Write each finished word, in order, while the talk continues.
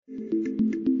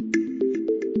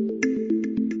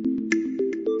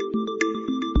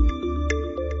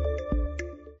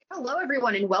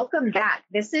everyone, and welcome back.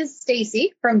 This is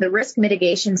Stacy from the risk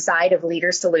mitigation side of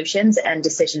Leader Solutions and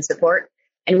Decision Support.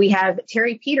 And we have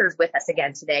Terry Peters with us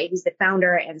again today. He's the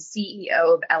founder and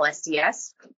CEO of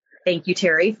LSDS. Thank you,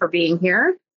 Terry, for being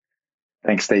here.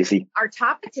 Thanks, Stacy. Our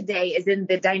topic today is in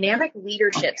the Dynamic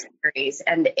Leadership series,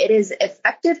 and it is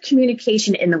effective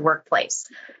communication in the workplace.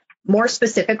 More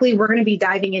specifically, we're going to be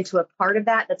diving into a part of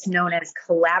that that's known as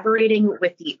collaborating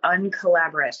with the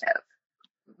uncollaborative.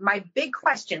 My big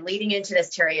question leading into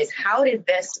this, Terry, is how did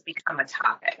this become a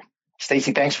topic?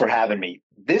 Stacy, thanks for having me.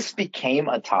 This became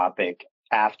a topic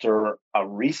after a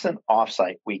recent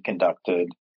offsite we conducted.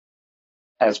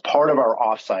 As part of our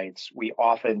offsites, we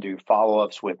often do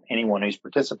follow-ups with anyone who's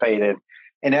participated.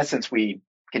 In essence, we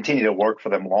continue to work for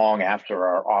them long after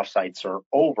our offsites are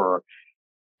over.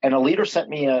 And a leader sent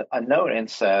me a note and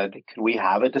said, could we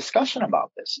have a discussion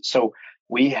about this? So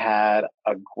we had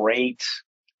a great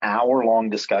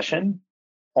hour-long discussion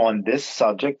on this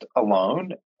subject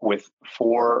alone with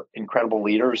 4 incredible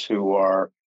leaders who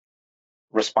are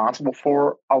responsible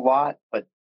for a lot, but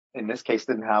in this case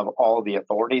didn't have all the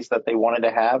authorities that they wanted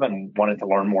to have and wanted to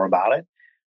learn more about it.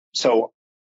 So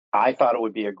I thought it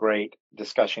would be a great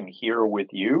discussion here with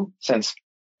you since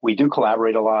we do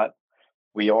collaborate a lot.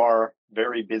 We are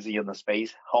very busy in the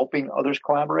space helping others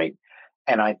collaborate.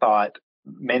 And I thought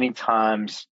many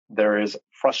times there is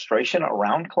frustration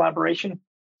around collaboration.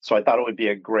 So I thought it would be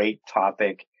a great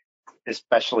topic,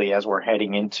 especially as we're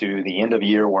heading into the end of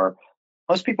year where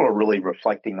most people are really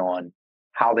reflecting on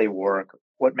how they work,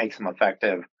 what makes them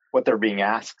effective, what they're being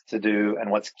asked to do, and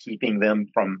what's keeping them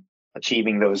from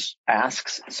achieving those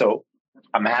asks. So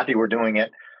I'm happy we're doing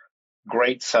it.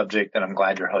 Great subject, and I'm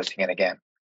glad you're hosting it again.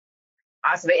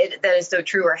 Awesome. That is so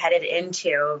true. We're headed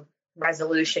into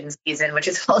resolution season, which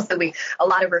is also a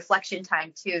lot of reflection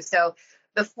time too. So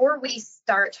before we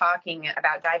start talking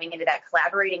about diving into that,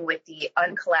 collaborating with the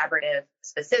uncollaborative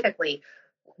specifically,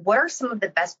 what are some of the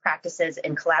best practices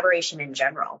in collaboration in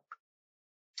general?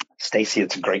 Stacy,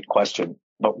 it's a great question.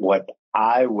 But what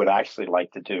I would actually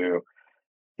like to do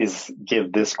is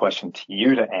give this question to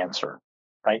you to answer,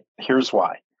 right? Here's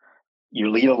why.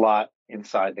 You lead a lot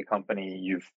inside the company.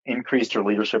 You've increased your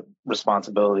leadership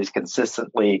responsibilities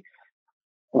consistently.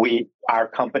 Our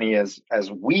company, as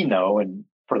we know, and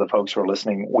for the folks who are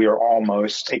listening, we are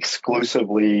almost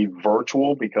exclusively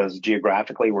virtual because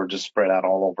geographically we're just spread out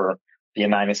all over the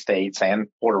United States and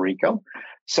Puerto Rico.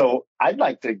 So I'd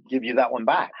like to give you that one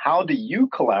back. How do you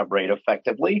collaborate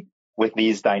effectively with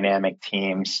these dynamic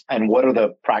teams, and what are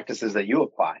the practices that you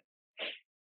apply?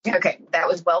 Okay, that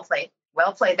was well played.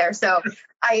 Well played there. So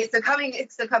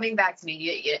coming back to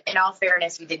me, in all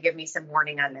fairness, you did give me some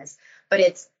warning on this, but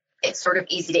it's sort of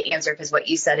easy to answer because what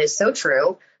you said is so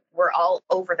true. We're all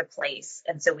over the place.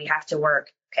 And so we have to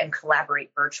work and collaborate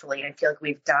virtually. And I feel like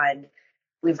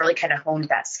we've really kind of honed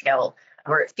that skill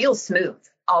where it feels smooth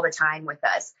all the time with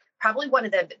us. Probably one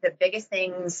of the biggest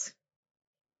things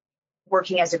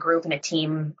working as a group and a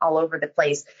team all over the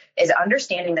place is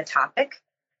understanding the topic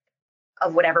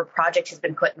of whatever project has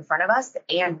been put in front of us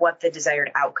and what the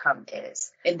desired outcome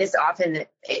is. And this often,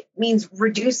 it means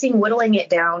reducing, whittling it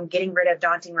down, getting rid of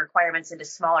daunting requirements into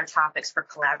smaller topics for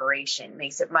collaboration.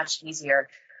 Makes it much easier.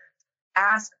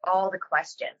 Ask all the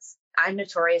questions. I'm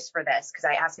notorious for this because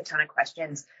I ask a ton of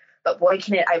questions, but boy,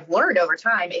 I've learned over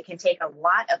time, it can take a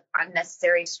lot of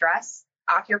unnecessary stress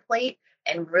off your plate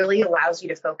and really allows you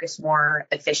to focus more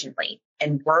efficiently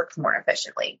and work more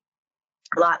efficiently.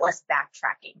 A lot less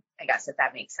backtracking, I guess, if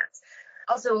that makes sense.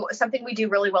 Also, something we do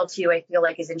really well, too, I feel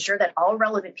like, is ensure that all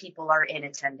relevant people are in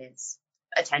attendance,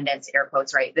 air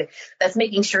quotes, right? That's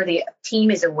making sure the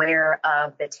team is aware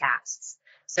of the tasks.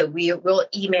 So we'll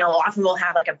email, often we'll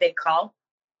have like a big call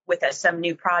with some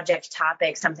new project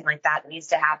topic, something like that needs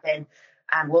to happen.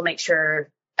 We'll make sure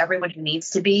everyone who needs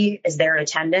to be is there in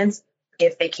attendance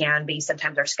if they can be.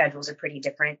 Sometimes our schedules are pretty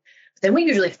different. But then we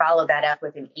usually follow that up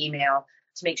with an email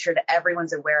to make sure that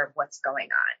everyone's aware of what's going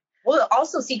on. We'll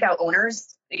also seek out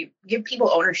owners, give people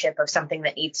ownership of something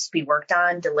that needs to be worked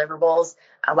on, deliverables,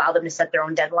 allow them to set their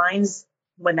own deadlines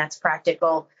when that's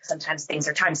practical. Sometimes things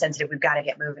are time sensitive. We've got to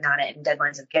get moving on it and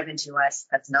deadlines are given to us.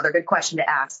 That's another good question to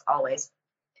ask always.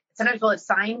 Sometimes we'll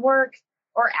assign work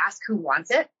or ask who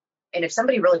wants it. And if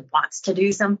somebody really wants to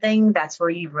do something, that's where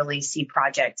you really see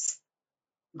projects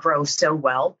grow so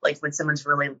well, like when someone's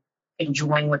really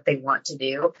enjoying what they want to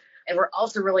do. And we're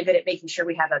also really good at making sure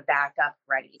we have a backup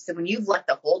ready. So when you've let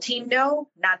the whole team know,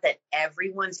 not that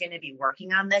everyone's going to be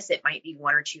working on this, it might be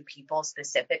 1 or 2 people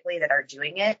specifically that are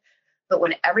doing it. But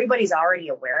when everybody's already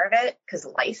aware of it, because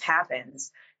life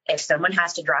happens, if someone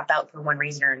has to drop out for one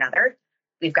reason or another,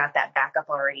 we've got that backup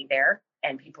already there.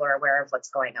 and people are aware of what's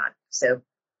going on. So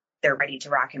they're ready to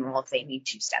rock and roll if they need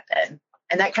to step in.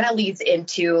 And that kind of leads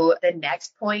into the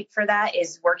next point for that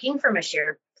is working from a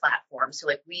shared platform. So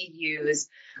like we use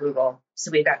Google.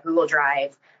 So we've got Google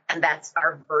Drive, and that's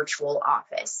our virtual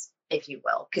office, if you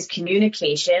will, because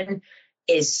communication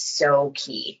is so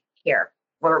key here.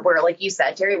 We're like you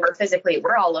said, Terry,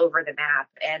 we're all over the map,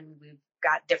 and we've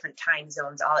got different time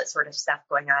zones, all that sort of stuff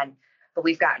going on. But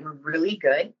we've gotten really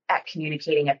good at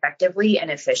communicating effectively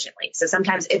and efficiently. So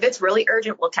sometimes if it's really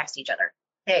urgent, we'll text each other.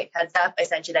 Hey, heads up, I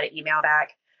sent you that email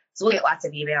back. So we'll get lots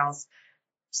of emails.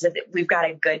 So that we've got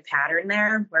a good pattern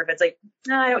there where if it's like,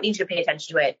 no, I don't need you to pay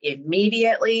attention to it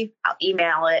immediately, I'll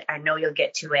email it. I know you'll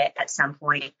get to it at some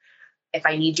point. If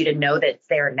I need you to know that it's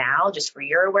there now, just for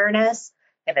your awareness,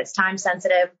 if it's time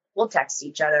sensitive, we'll text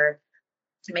each other.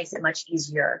 It makes it much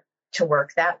easier to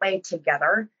work that way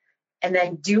together. And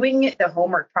then doing the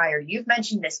homework prior. You've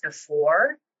mentioned this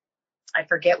before. I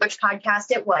forget which podcast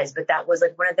it was, but that was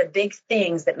like one of the big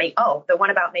things that the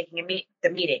one about making the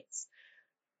meetings,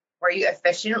 where you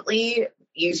efficiently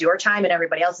use your time and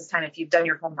everybody else's time if you've done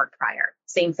your homework prior.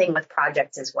 Same thing with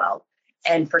projects as well.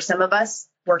 And for some of us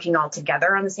working all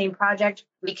together on the same project,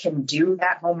 we can do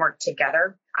that homework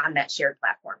together on that shared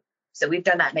platform. So we've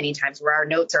done that many times where our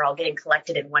notes are all getting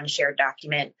collected in one shared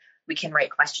document. We can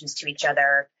write questions to each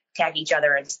other, tag each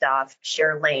other and stuff,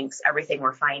 share links, everything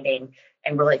we're finding,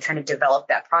 and really kind of develop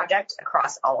that project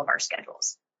across all of our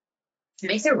schedules. It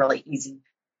makes it really easy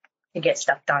to get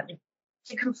stuff done.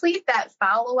 To complete that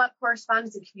follow-up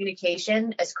correspondence and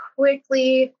communication as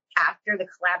quickly after the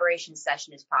collaboration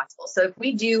session as possible. So if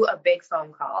we do a big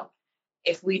phone call,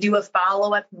 if we do a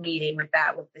follow-up meeting with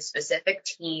the specific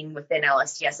team within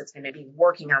LSTS that's going to be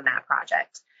working on that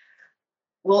project,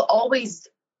 we'll almost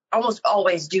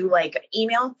always do like an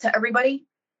email to everybody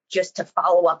just to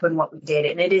follow up on what we did.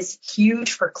 And it is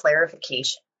huge for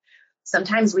clarification.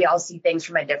 Sometimes we all see things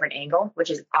from a different angle, which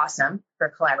is awesome for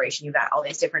collaboration. You've got all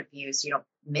these different views, so you don't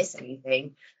miss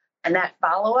anything. And that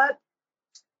follow-up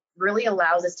really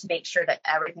allows us to make sure that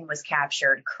everything was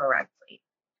captured correctly.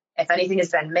 If anything has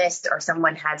been missed or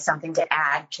someone had something to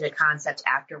add to the concept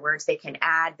afterwards, they can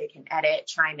add, they can edit,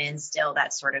 chime in still,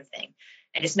 that sort of thing.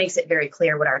 It just makes it very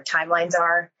clear what our timelines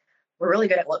are. We're really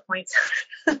good at bullet points.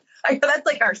 I know that's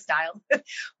like our style.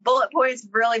 Bullet points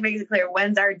really makes it clear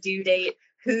when's our due date,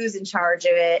 who's in charge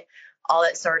of it, all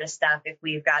that sort of stuff. If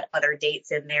we've got other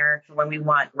dates in there when we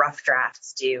want rough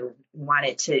drafts due, want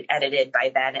it to edited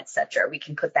by then, etc., we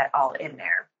can put that all in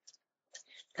there.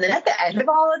 And then at the end of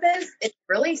all of this, it's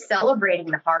really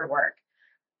celebrating the hard work.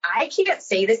 I can't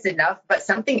say this enough, but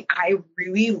something I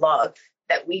really love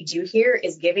that we do here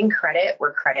is giving credit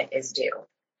where credit is due.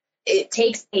 It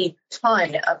takes a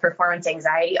ton of performance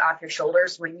anxiety off your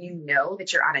shoulders when you know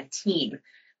that you're on a team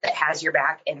that has your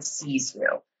back and sees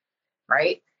you,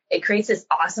 right? It creates this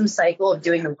awesome cycle of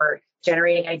doing the work,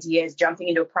 generating ideas, jumping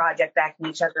into a project, backing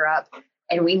each other up.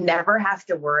 And we never have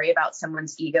to worry about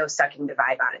someone's ego sucking the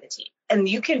vibe out of the team. And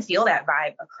you can feel that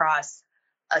vibe across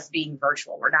us being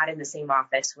virtual. We're not in the same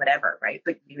office, whatever, right?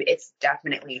 But it's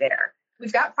definitely there.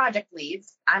 We've got project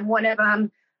leads. I'm one of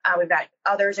them. We've got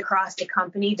others across the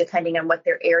company, depending on what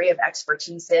their area of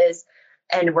expertise is.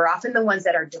 And we're often the ones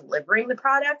that are delivering the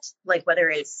product, like whether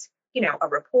it's, a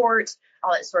report,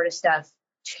 all that sort of stuff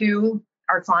to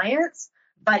our clients.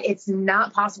 But it's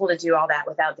not possible to do all that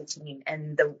without the team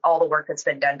and all the work that's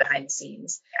been done behind the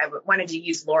scenes. I wanted to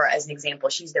use Laura as an example.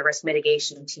 She's the risk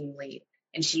mitigation team lead,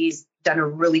 and she's done a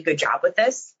really good job with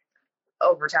this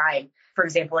over time. For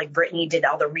example, like Brittany did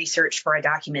all the research for a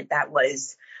document that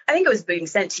was, I think it was being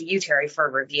sent to you, Terry, for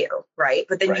review, right?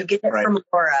 But then you get it from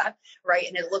Laura, right?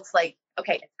 And it looks like,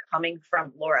 okay, it's coming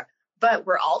from Laura. But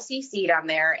we're all CC'd on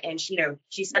there. And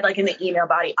she said like in the email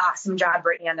body, awesome job,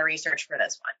 Brittany, on the research for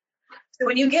this one. So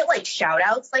when you get like shout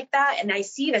outs like that, and I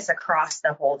see this across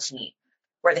the whole team,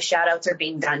 where the shout outs are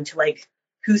being done to like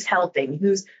who's helping,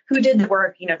 who did the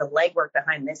work, the legwork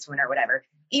behind this one or whatever,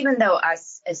 even though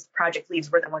us as project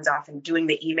leads, we're the ones often doing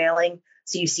the emailing.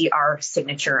 So you see our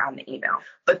signature on the email,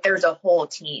 but there's a whole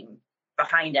team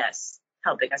behind us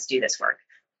helping us do this work.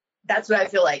 That's what I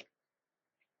feel like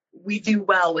we do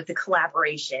well with the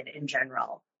collaboration in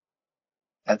general.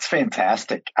 That's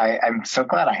fantastic. I'm so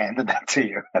glad I handed that to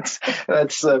you. That's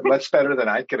much better than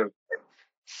I could have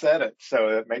said it. So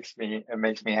it makes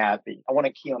me happy. I want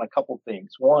to key on a couple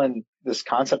things. One, this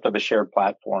concept of a shared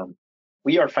platform.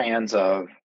 We are fans of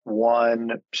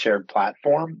one shared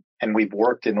platform, and we've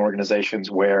worked in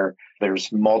organizations where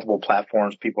there's multiple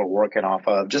platforms people are working off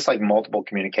of, just like multiple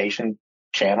communication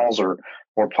channels or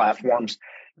platforms.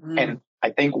 And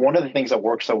I think one of the things that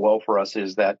works so well for us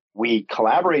is that we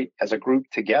collaborate as a group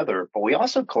together, but we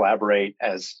also collaborate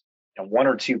as one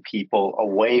or two people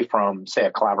away from, say,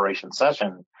 a collaboration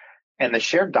session. And the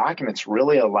shared documents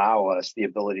really allow us the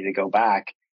ability to go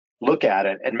back, look at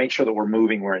it, and make sure that we're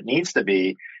moving where it needs to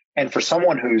be. And for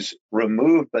someone who's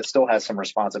removed but still has some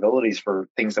responsibilities for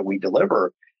things that we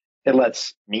deliver, it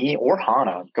lets me or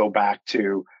Hannah go back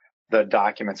to the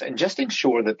documents and just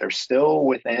ensure that they're still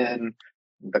within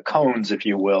the cones, if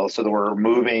you will, so that we're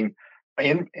moving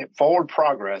in forward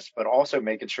progress, but also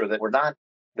making sure that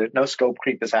that no scope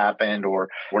creep has happened or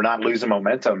we're not losing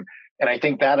momentum. And I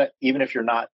think that even if you're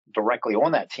not directly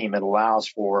on that team, it allows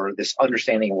for this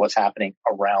understanding of what's happening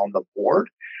around the board.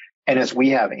 And as we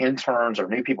have interns or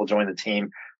new people join the team,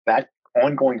 that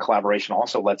ongoing collaboration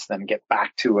also lets them get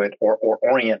back to it or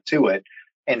orient to it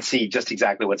and see just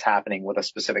exactly what's happening with a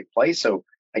specific place. So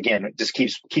again, it just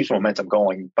keeps momentum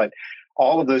going. But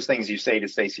all of those things you say to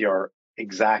Stacey are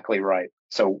exactly right.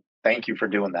 So thank you for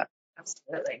doing that.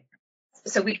 Absolutely.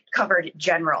 So we covered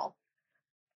general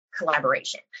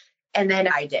collaboration. And then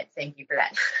I did. Thank you for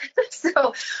that.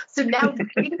 So now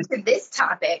getting to this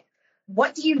topic,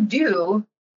 what do you do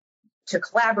to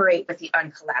collaborate with the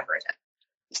uncollaborative?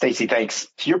 Stacey, thanks.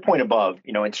 To your point above,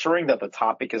 ensuring that the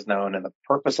topic is known and the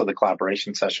purpose of the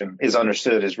collaboration session is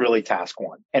understood is really task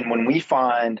one. And when we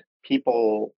find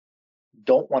people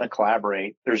don't want to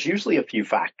collaborate, there's usually a few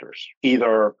factors.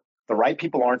 Either the right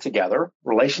people aren't together,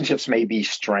 relationships may be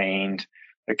strained,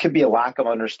 there could be a lack of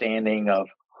understanding of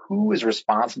who is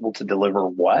responsible to deliver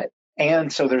what.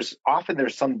 And so there's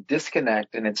some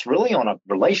disconnect, and it's really on a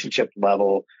relationship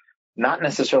level, not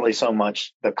necessarily so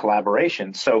much the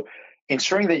collaboration. So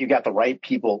ensuring that you got the right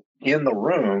people in the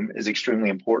room is extremely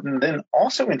important. Then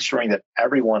also ensuring that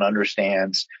everyone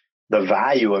understands the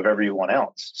value of everyone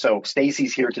else. So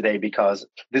Stacey's here today because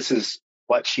this is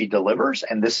what she delivers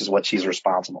and this is what she's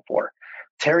responsible for.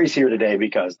 Terry's here today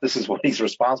because this is what he's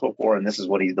responsible for and this is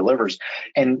what he delivers.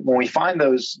 And when we find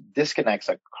those disconnects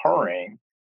occurring,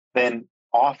 then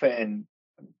often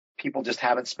people just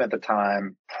haven't spent the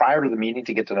time prior to the meeting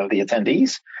to get to know the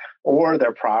attendees or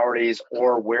their priorities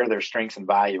or where their strengths and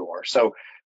value are. So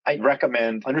I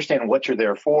recommend understanding what you're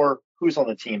there for, who's on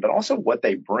the team, but also what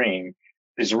they bring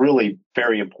is really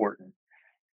very important.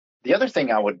 The other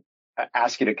thing I would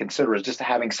ask you to consider is just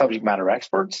having subject matter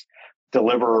experts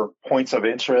deliver points of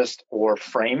interest or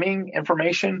framing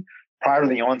information prior to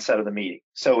the onset of the meeting.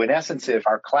 So in essence, if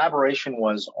our collaboration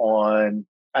was on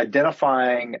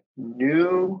identifying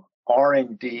new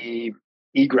R&D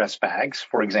egress bags,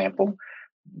 for example,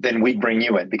 then we'd bring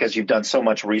you in because you've done so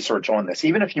much research on this,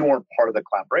 even if you weren't part of the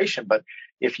collaboration. But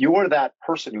if you're that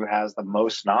person who has the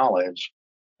most knowledge,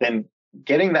 then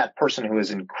getting that person who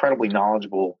is incredibly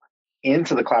knowledgeable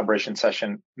into the collaboration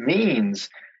session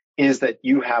is that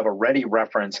you have a ready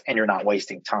reference and you're not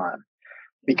wasting time.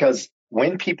 Because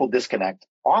when people disconnect,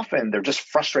 often they're just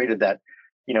frustrated that,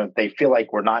 they feel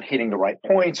like we're not hitting the right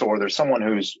points, or there's someone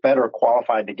who's better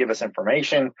qualified to give us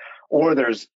information, or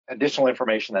there's additional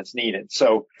information that's needed.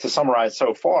 So to summarize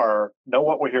so far, know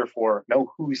what we're here for,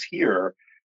 know who's here,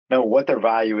 know what their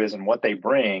value is and what they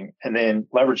bring, and then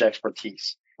leverage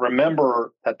expertise.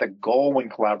 Remember that the goal when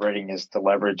collaborating is to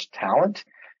leverage talent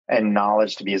and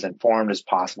knowledge to be as informed as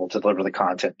possible to deliver the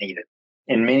content needed.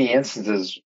 In many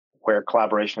instances where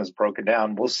collaboration is broken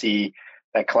down, we'll see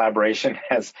that collaboration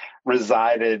has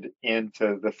resided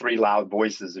into the three loud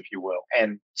voices, if you will.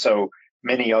 And so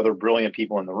many other brilliant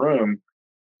people in the room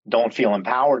don't feel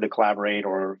empowered to collaborate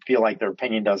or feel like their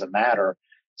opinion doesn't matter.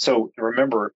 So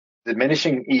remember,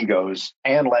 diminishing egos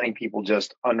and letting people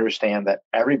just understand that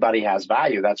everybody has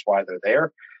value, that's why they're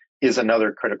there, is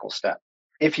another critical step.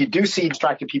 If you do see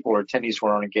distracted people or attendees who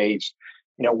aren't engaged,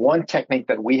 one technique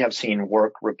that we have seen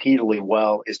work repeatedly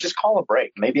well is just call a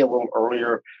break, maybe a little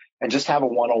earlier, and just have a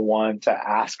one-on-one to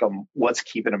ask them what's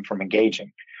keeping them from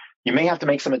engaging. You may have to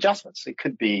make some adjustments. It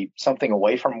could be something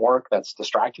away from work that's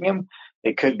distracting them.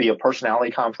 It could be a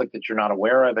personality conflict that you're not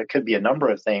aware of. It could be a number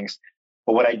of things.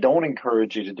 But what I don't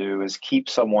encourage you to do is keep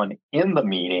someone in the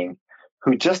meeting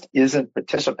who just isn't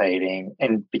participating,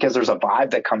 and because there's a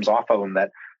vibe that comes off of them that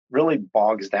really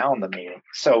bogs down the meeting.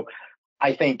 So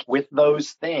I think with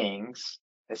those things,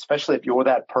 especially if you're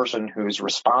that person who's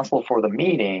responsible for the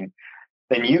meeting,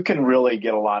 then you can really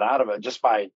get a lot out of it just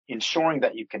by ensuring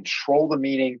that you control the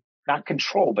meeting, not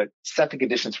control, but set the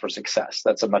conditions for success.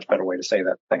 That's a much better way to say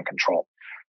that than control.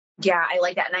 Yeah, I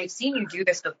like that. And I've seen you do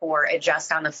this before,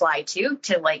 adjust on the fly too,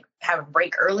 to have a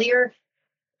break earlier.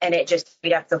 And it just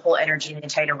speed up the whole energy in the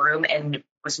entire room and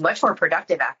was much more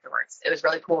productive afterwards. It was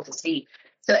really cool to see.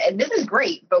 So, and this is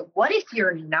great, but what if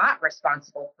you're not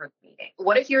responsible for the meeting?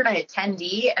 What if you're an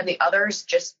attendee and the others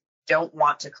just don't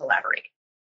want to collaborate?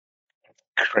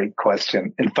 Great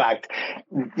question. In fact,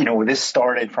 this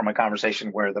started from a conversation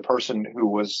where the person who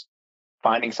was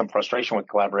finding some frustration with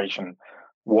collaboration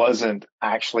wasn't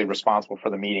actually responsible for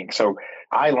the meeting. So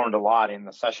I learned a lot in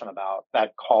the session about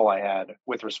that call I had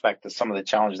with respect to some of the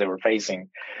challenges they were facing.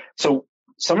 So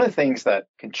some of the things that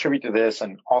contribute to this,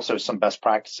 and also some best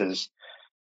practices,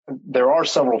 there are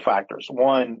several factors.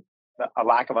 One, a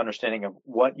lack of understanding of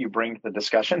what you bring to the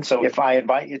discussion. So if I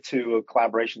invite you to a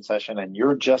collaboration session and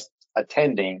you're just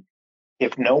attending,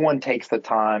 if no one takes the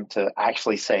time to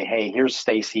actually say, hey, here's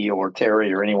Stacy or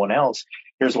Terry or anyone else,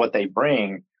 here's what they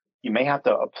bring, you may have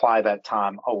to apply that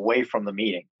time away from the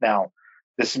meeting. Now,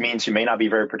 this means you may not be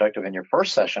very productive in your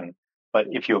first session, but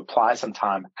if you apply some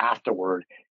time afterward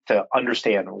to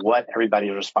understand what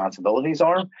everybody's responsibilities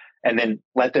are, and then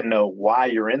let them know why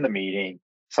you're in the meeting,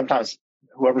 sometimes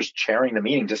whoever's chairing the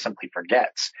meeting just simply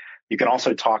forgets. You can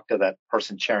also talk to that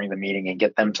person chairing the meeting and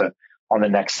get them to, on the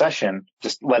next session,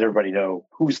 just let everybody know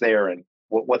who's there and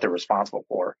what they're responsible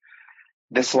for.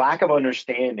 This lack of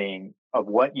understanding of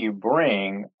what you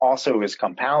bring also is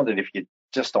compounded if you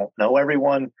just don't know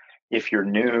everyone, if you're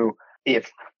new,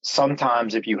 if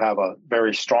you have a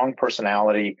very strong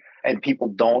personality and people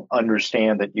don't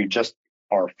understand that you just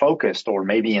are focused or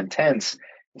maybe intense,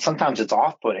 sometimes it's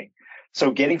off-putting.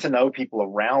 So getting to know people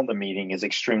around the meeting is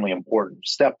extremely important.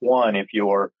 Step one, if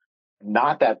you're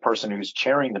not that person who's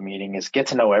chairing the meeting, is get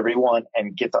to know everyone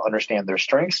and get to understand their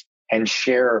strengths and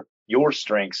share your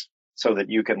strengths so that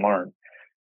you can learn.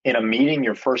 In a meeting,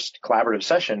 your first collaborative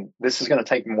session, this is going to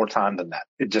take more time than that.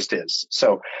 It just is.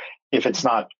 So if it's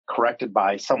not corrected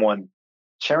by someone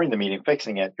chairing the meeting,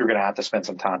 fixing it, you're going to have to spend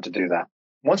some time to do that.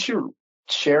 Once you're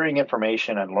sharing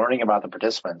information and learning about the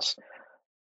participants,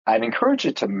 I'd encourage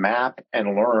you to map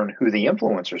and learn who the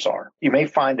influencers are. You may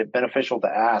find it beneficial to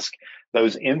ask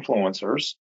those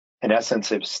influencers. In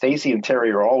essence, if Stacy and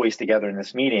Terry are always together in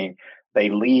this meeting, they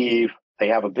leave, they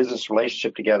have a business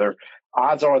relationship together,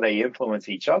 odds are they influence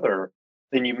each other,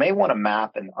 then you may want to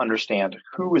map and understand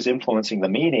who is influencing the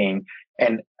meeting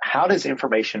and how does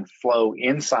information flow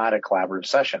inside a collaborative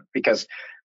session. Because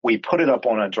we put it up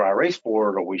on a dry erase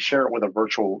board or we share it with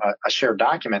a shared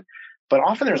document, but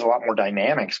often there's a lot more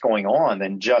dynamics going on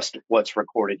than just what's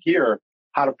recorded here.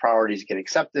 How do priorities get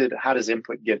accepted? How does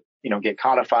input get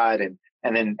codified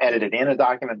and then edited in a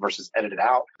document versus edited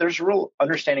out? There's a real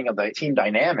understanding of the team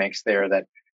dynamics there that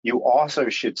you also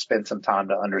should spend some time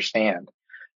to understand.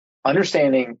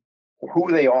 Understanding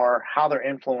who they are, how they're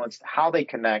influenced, how they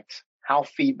connect, how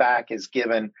feedback is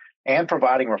given, and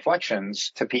providing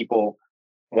reflections to people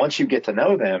once you get to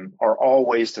know them are all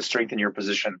ways to strengthen your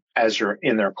position as you're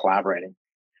in there collaborating.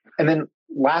 And then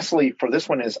lastly, for this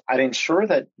one is I'd ensure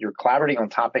that you're collaborating on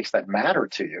topics that matter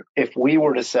to you. If we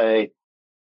were to say,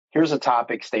 here's a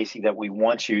topic, Stacy, that we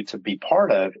want you to be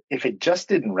part of, if it just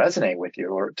didn't resonate with you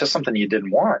or just something you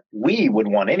didn't want, we would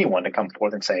want anyone to come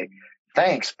forth and say,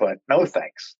 thanks, but no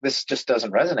thanks. This just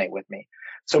doesn't resonate with me.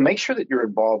 So make sure that you're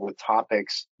involved with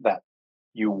topics that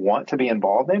you want to be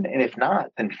involved in. And if not,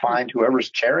 then find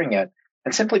whoever's chairing it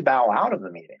and simply bow out of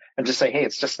the meeting and just say, hey,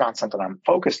 it's just not something I'm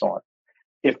focused on.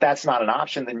 If that's not an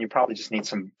option, then you probably just need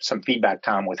some feedback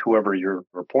time with whoever you're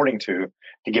reporting to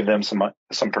give them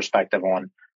some perspective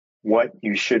on what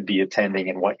you should be attending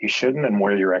and what you shouldn't and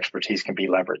where your expertise can be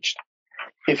leveraged.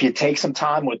 If you take some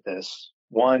time with this,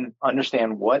 one,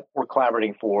 understand what we're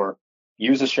collaborating for,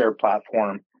 use a shared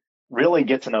platform, really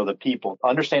get to know the people.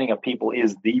 Understanding of people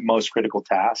is the most critical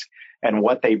task and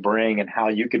what they bring and how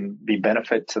you can be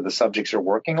benefit to the subjects you're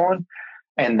working on.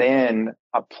 And then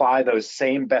apply those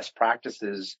same best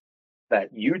practices that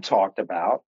you talked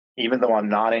about, even though I'm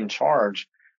not in charge.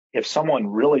 If someone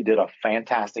really did a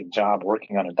fantastic job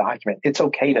working on a document, it's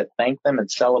okay to thank them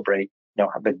and celebrate,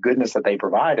 the goodness that they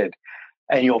provided.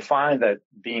 And you'll find that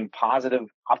being positive,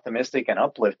 optimistic, and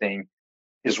uplifting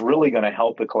is really going to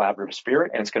help the collaborative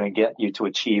spirit, and it's going to get you to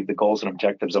achieve the goals and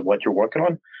objectives of what you're working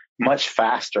on much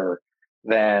faster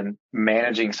than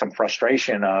managing some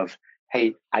frustration of,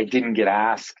 hey, I didn't get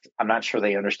asked. I'm not sure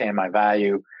they understand my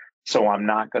value, so I'm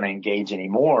not going to engage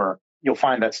anymore. You'll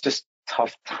find that's just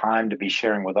tough time to be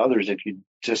sharing with others if you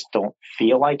just don't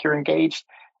feel like you're engaged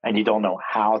and you don't know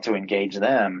how to engage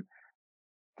them.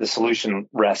 The solution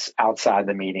rests outside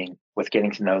the meeting with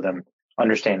getting to know them,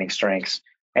 understanding strengths,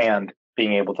 and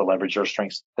being able to leverage your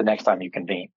strengths the next time you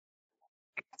convene.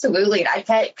 Absolutely. I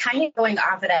bet kind of going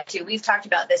off of that too, we've talked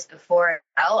about this before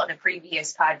on a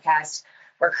previous podcast.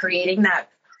 We're creating that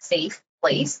safe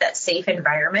place, that safe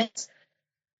environment.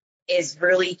 is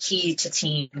really key to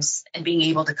teams and being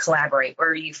able to collaborate,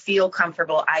 where you feel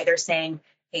comfortable either saying,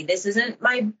 hey, this isn't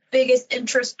my biggest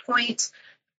interest point.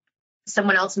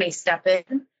 Someone else may step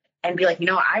in and be like,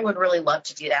 I would really love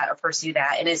to do that or pursue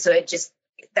that. And so it just,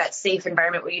 that safe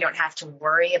environment where you don't have to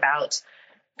worry about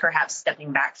perhaps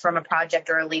stepping back from a project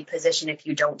or a lead position if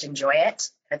you don't enjoy it.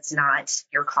 That's not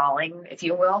your calling, if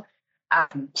you will.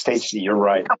 Stacey, you're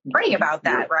right. I'm worrying about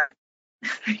that, right?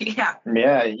 Yeah.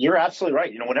 Yeah, you're absolutely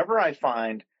right. Whenever I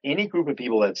find any group of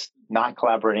people that's not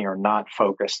collaborating or not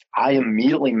focused, I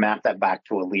immediately map that back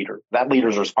to a leader. That leader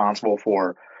is responsible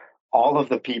for all of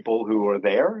the people who are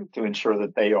there to ensure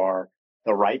that they are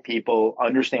the right people,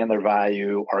 understand their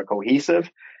value, are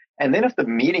cohesive. And then if the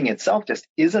meeting itself just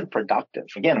isn't productive,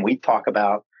 again, we talk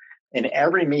about in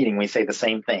every meeting, we say the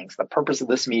same things. The purpose of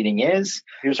this meeting is,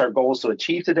 here's our goals to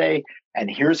achieve today, and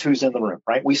here's who's in the room,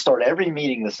 right? We start every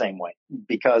meeting the same way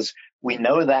because we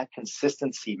know that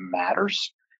consistency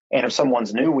matters. And if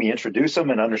someone's new, we introduce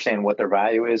them and understand what their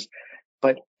value is.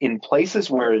 But in places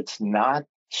where it's not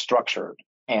structured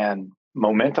and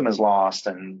momentum is lost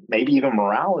and maybe even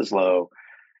morale is low,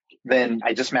 then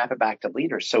I just map it back to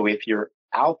leaders. So if you're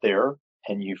out there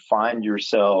and you find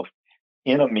yourself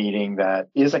in a meeting that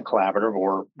isn't collaborative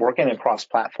or working across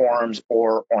platforms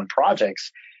or on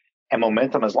projects and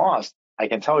momentum is lost, I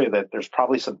can tell you that there's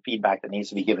probably some feedback that needs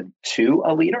to be given to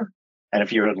a leader. And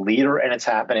if you're a leader and it's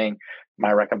happening,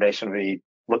 my recommendation would be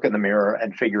look in the mirror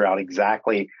and figure out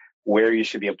exactly where you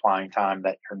should be applying time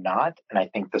that you're not. And I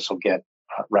think this will get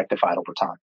rectified over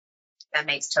time. That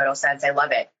makes total sense. I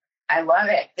love it. I love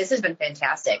it. This has been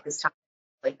fantastic. This time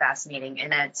is really fascinating.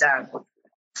 And it's, I'm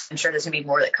sure there's going to be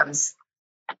more that comes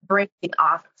breaking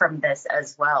off from this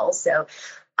as well. So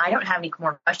I don't have any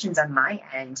more questions on my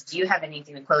end. Do you have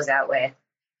anything to close out with?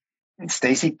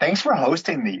 Stacey, thanks for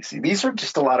hosting these. These are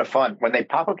just a lot of fun. When they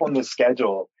pop up on the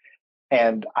schedule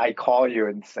and I call you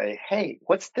and say, hey,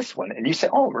 what's this one? And you say,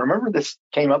 oh, remember this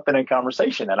came up in a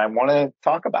conversation and I want to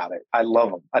talk about it. I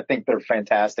love them. I think they're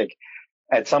fantastic.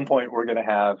 At some point, we're going to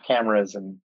have cameras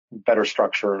and better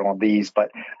structure on these,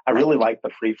 but I really like the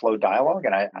free flow dialogue,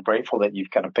 and I'm grateful that you've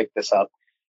kind of picked this up.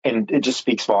 And it just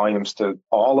speaks volumes to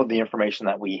all of the information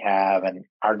that we have and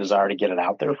our desire to get it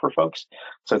out there for folks.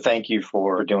 So thank you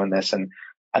for doing this, and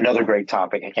another great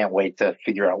topic. I can't wait to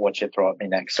figure out what you throw at me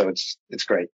next. So it's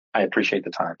great. I appreciate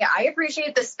the time. Yeah, I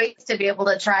appreciate the space to be able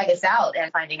to try this out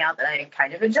and finding out that I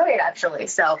kind of enjoy it, actually.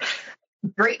 So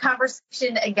great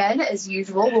conversation again, as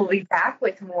usual. We'll be back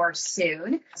with more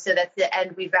soon. So that's the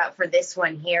end we've got for this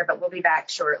one here, but we'll be back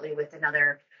shortly with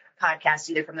another podcast,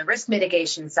 either from the risk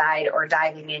mitigation side or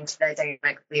diving into the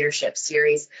dynamic leadership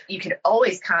series. You can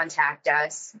always contact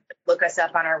us. Look us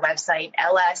up on our website,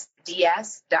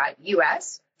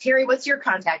 lsds.us. Terry, what's your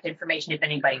contact information if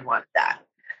anybody wants that?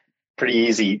 Pretty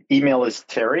easy. Email is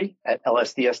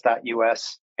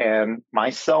terry@lsds.us, and my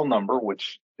cell number,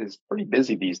 which is pretty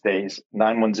busy these days,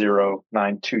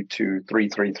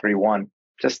 910-922-3331.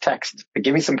 Just text. But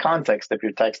give me some context if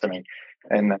you're texting me,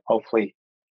 and hopefully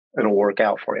it'll work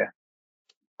out for you.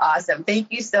 Awesome.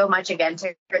 Thank you so much again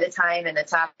for the time and the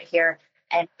topic here.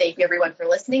 And thank you everyone for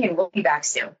listening, and we'll be back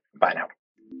soon. Bye now.